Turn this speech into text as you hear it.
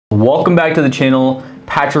Welcome back to the channel.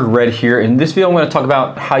 Patrick Red here. In this video, I'm going to talk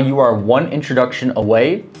about how you are one introduction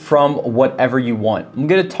away from whatever you want. I'm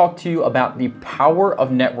going to talk to you about the power of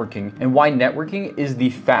networking and why networking is the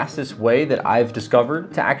fastest way that I've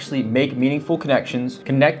discovered to actually make meaningful connections,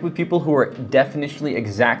 connect with people who are definitionally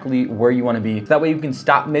exactly where you want to be. So that way you can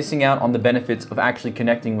stop missing out on the benefits of actually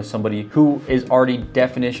connecting with somebody who is already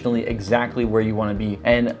definitionally exactly where you want to be.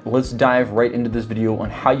 And let's dive right into this video on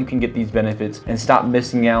how you can get these benefits and stop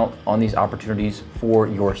missing out on these opportunities for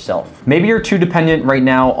yourself. Maybe you're too dependent right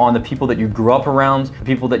now on the people that you grew up around, the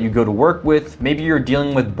people that you go to work with. Maybe you're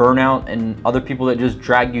dealing with burnout and other people that just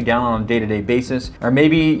drag you down on a day-to-day basis. Or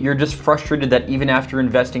maybe you're just frustrated that even after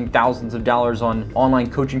investing thousands of dollars on online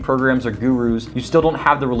coaching programs or gurus, you still don't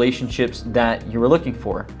have the relationships that you were looking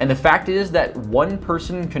for. And the fact is that one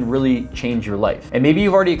person can really change your life. And maybe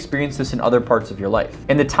you've already experienced this in other parts of your life.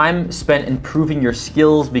 And the time spent improving your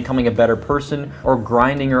skills, becoming a better person, or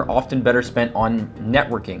grinding are often better spent on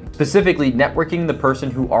networking. Specifically, networking the person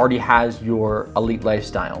who already has your elite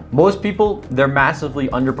lifestyle. Most people, they're massively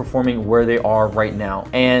underperforming where they are right now.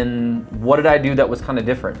 And what did I do that was kind of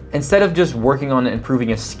different? Instead of just working on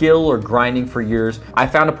improving a skill or grinding for years, I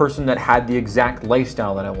found a person that had the exact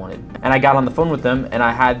lifestyle that I wanted. And I got on the phone with them and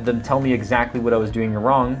I had them tell me exactly what I was doing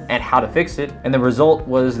wrong and how to fix it. And the result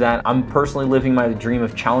was that I'm personally living my dream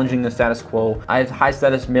of challenging the status quo. I have high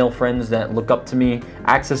status male friends that look up to me,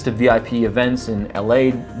 access to VIP events in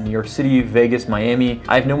LA, New York City, Vegas, Miami.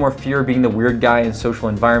 I have no more fear of being the weird guy in social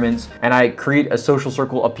environments, and I create a social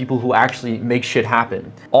circle of people who actually make shit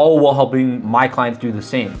happen, all while helping my clients do the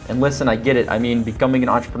same. And listen, I get it. I mean, becoming an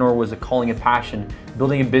entrepreneur was a calling and passion.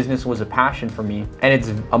 Building a business was a passion for me, and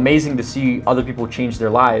it's amazing to see other people change their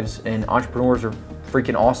lives, and entrepreneurs are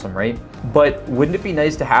freaking awesome, right? But wouldn't it be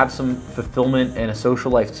nice to have some fulfillment and a social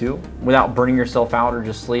life too, without burning yourself out or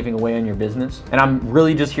just slaving away on your business? And I'm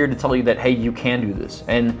really just here to tell you that, hey, you can do this.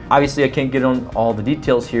 And obviously I can't get on all the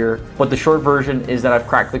details here, but the short version is that I've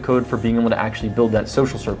cracked the code for being able to actually build that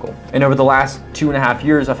social circle. And over the last 2.5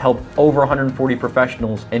 years, I've helped over 140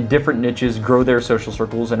 professionals in different niches grow their social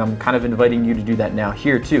circles, and I'm kind of inviting you to do that now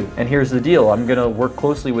here too. And here's the deal. I'm gonna work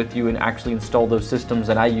closely with you and actually install those systems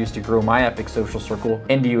that I use to grow my epic social circle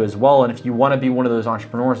into you as well. And if you want to be one of those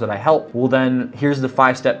entrepreneurs that I help, well then here's the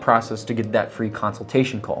 5-step process to get that free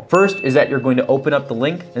consultation call. First is that you're going to open up the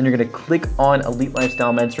link, then you're going to click on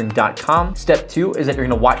elitelifestylementoring.com. Step 2 is that you're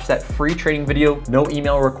going to watch that free training video, no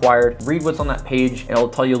email required, read what's on that page, and it'll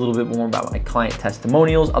tell you a little bit more about my client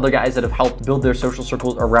testimonials, other guys that have helped build their social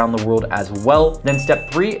circles around the world as well. Then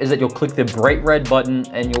step 3 is that you'll click the bright red button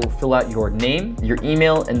and you'll fill out your name, your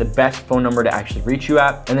email, and the best phone number to actually reach you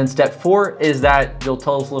at. And then step 4 is that you'll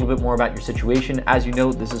tell us a little bit more about your situation. As you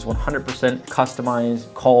know, this is 100%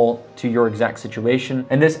 customized call to your exact situation.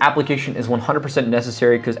 And this application is 100%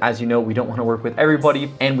 necessary because, as you know, we don't want to work with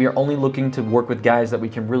everybody, and we are only looking to work with guys that we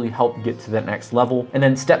can really help get to that next level. And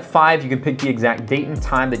then step 5, you can pick the exact date and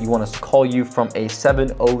time that you want us to call you from a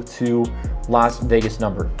 702 Las Vegas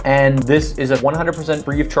number. And this is a 100%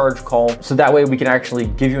 free of charge call, so that way we can actually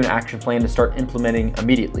give you an action plan to start implementing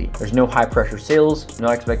immediately. There's no high pressure sales, no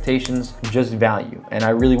expectations, just value. And I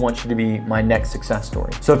really want you to be my next success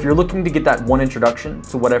story. So if you're looking to get that one introduction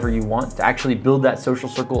to whatever you want, to actually build that social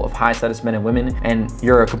circle of high status men and women, and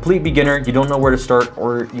you're a complete beginner, you don't know where to start,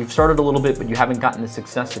 or you've started a little bit but you haven't gotten the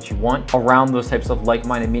success that you want around those types of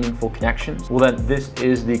like-minded, meaningful connections, well then this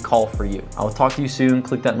is the call for you. I will talk to you soon.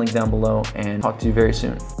 Click that link down below and talk to you very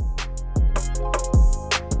soon.